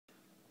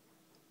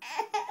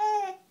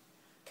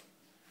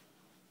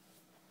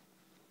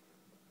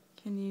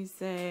Can you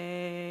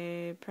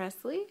say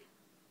Presley?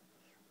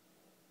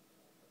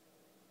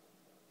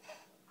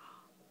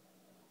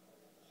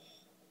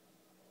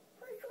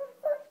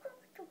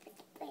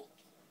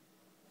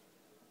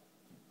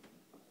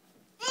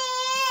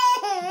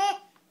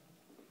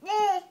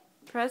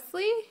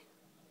 Presley?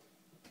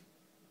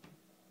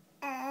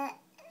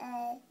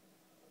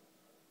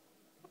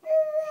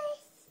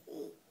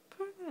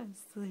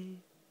 Presley.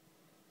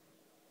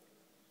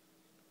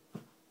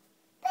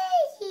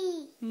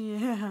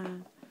 Yeah.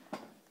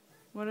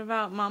 What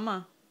about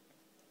Mama?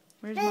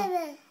 Where's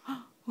Mama?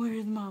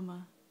 Where's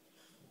Mama?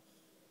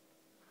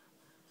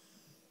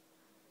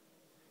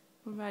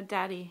 What about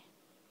Daddy?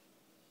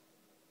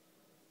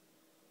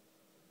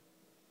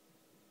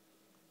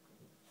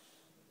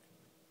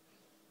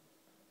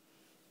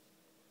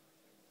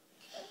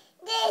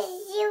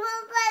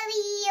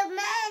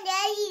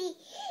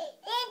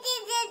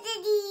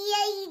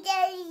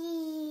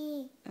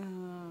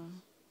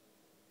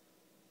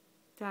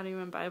 Daddy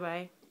went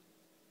bye-bye.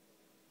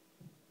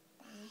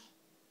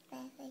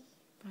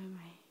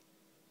 Bye-bye.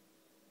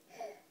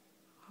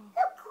 Oh.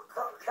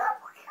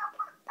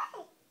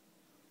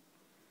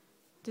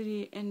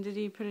 Did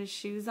he put his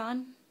shoes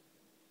on?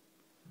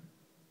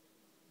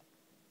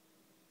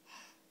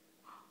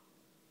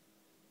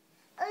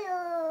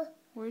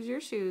 Where's your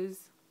shoes?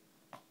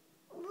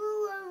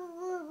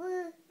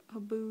 Oh,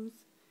 booze.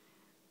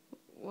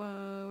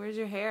 Whoa, where's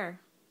your hair?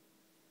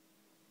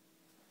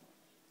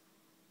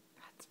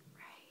 That's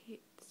right.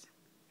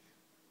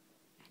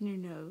 And your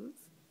nose?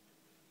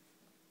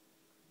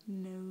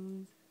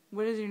 Nose.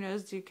 What does your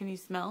nose do? Can you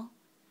smell?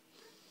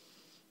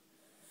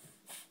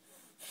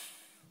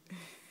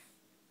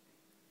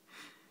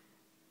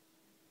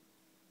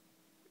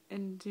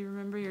 And do you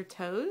remember your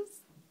toes?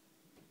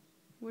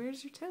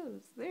 Where's your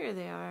toes? There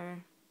they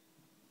are.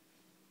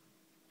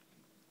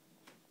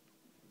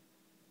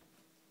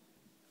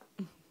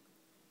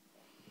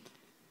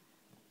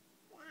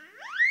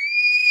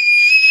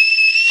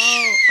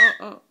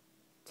 Oh.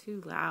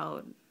 Too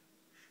loud.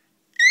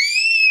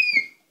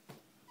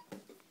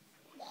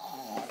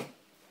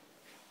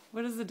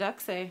 What does the duck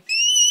say?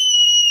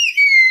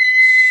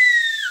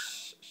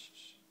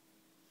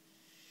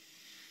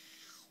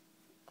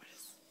 What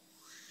is...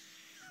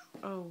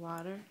 Oh,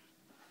 water.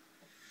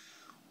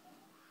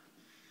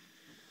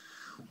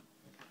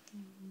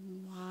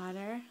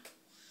 Water.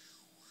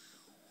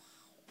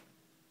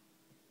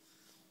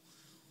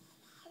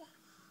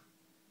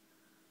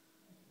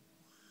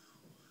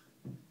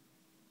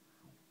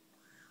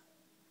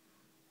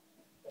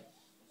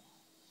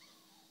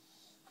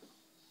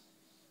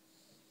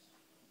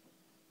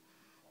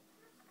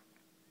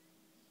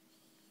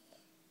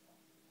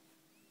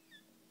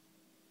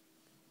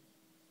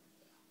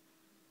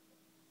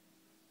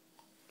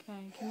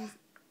 Okay, can you...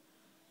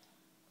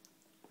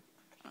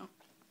 Oh.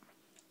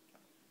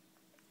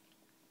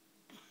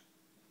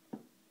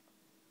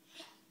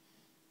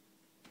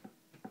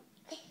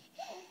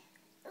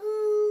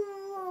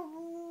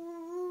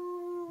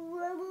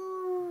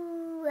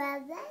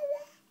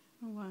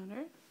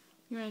 Water.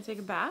 You want to take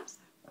a bath?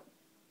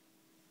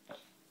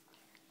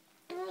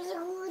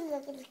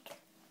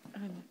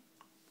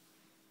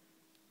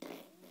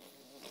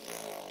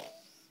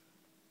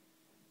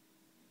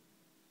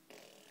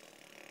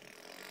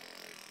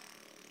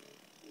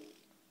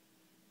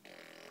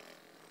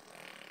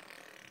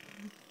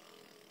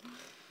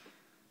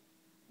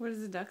 What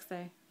does the duck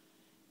say?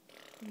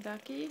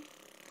 Ducky?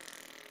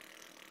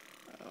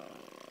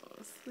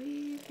 Oh,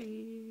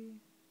 sleepy.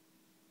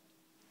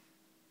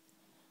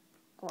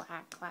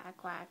 Quack, quack,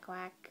 quack,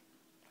 quack.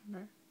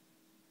 Remember?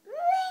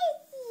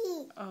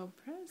 Presley. Oh,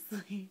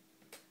 Presley.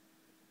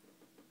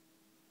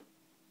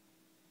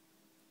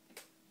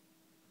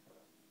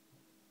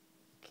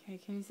 Okay,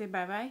 can you say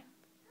bye-bye?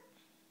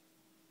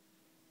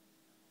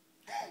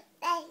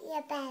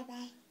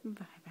 Bye-bye.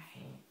 Bye-bye.